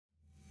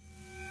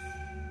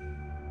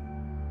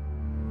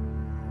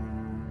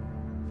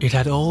It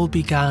had all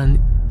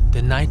begun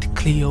the night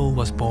Cleo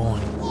was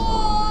born.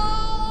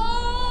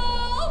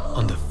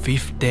 On the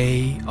 5th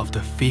day of the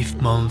 5th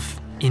month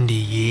in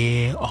the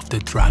year of the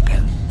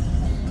dragon.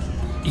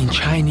 In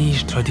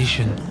Chinese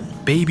tradition,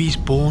 babies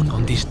born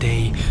on this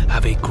day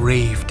have a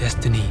grave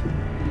destiny.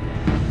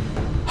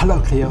 Hello,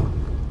 Cleo.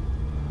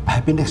 I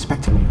have been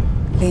expecting you.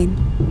 Lynn,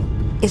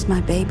 is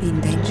my baby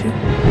in danger?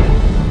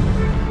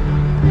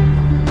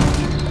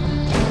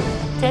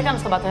 Τι έκανες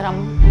στον πατέρα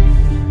μου?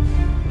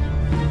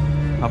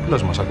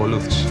 Απλώς μας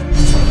ακολούθησε.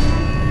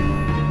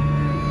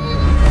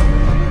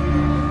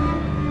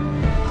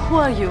 Who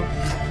are you?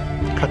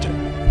 Cut it.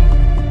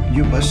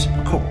 You must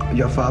cook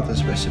your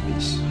father's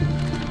recipes.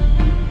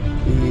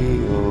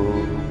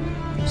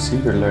 See,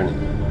 you're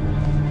learning.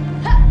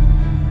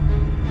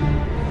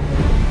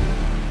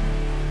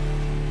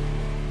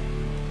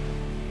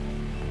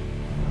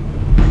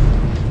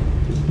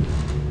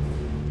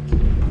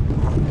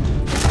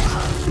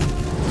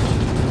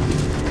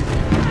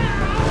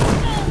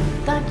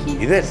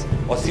 Είδες,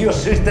 ο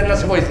θείος ήρθε να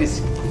σε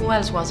βοηθήσει. Who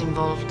else was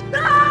involved?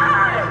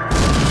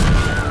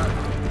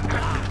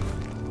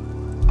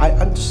 I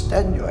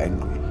understand you're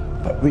angry,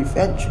 but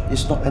revenge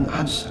is not an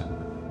answer.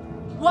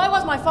 Why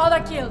was my father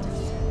killed?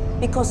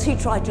 Because he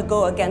tried to go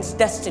against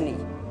destiny,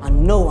 and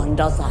no one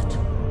does that.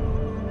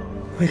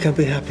 We can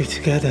be happy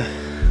together.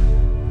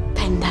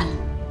 Pendal.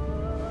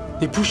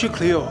 They push you,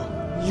 Cleo.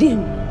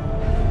 Lynn,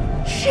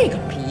 是个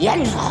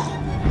骗子。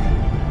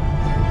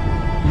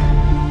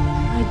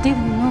 I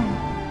didn't know.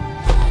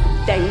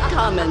 等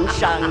他们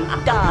长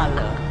大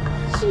了，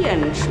见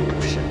出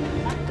什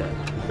么的，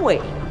会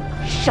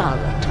杀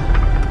了他。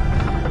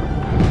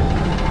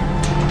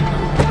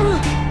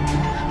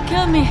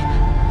 Kill me.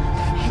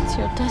 It's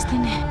your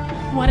destiny.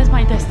 What is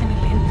my destiny,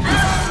 Lynn? I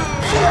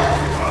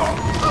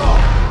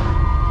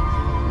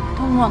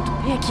don't want to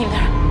be a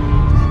killer.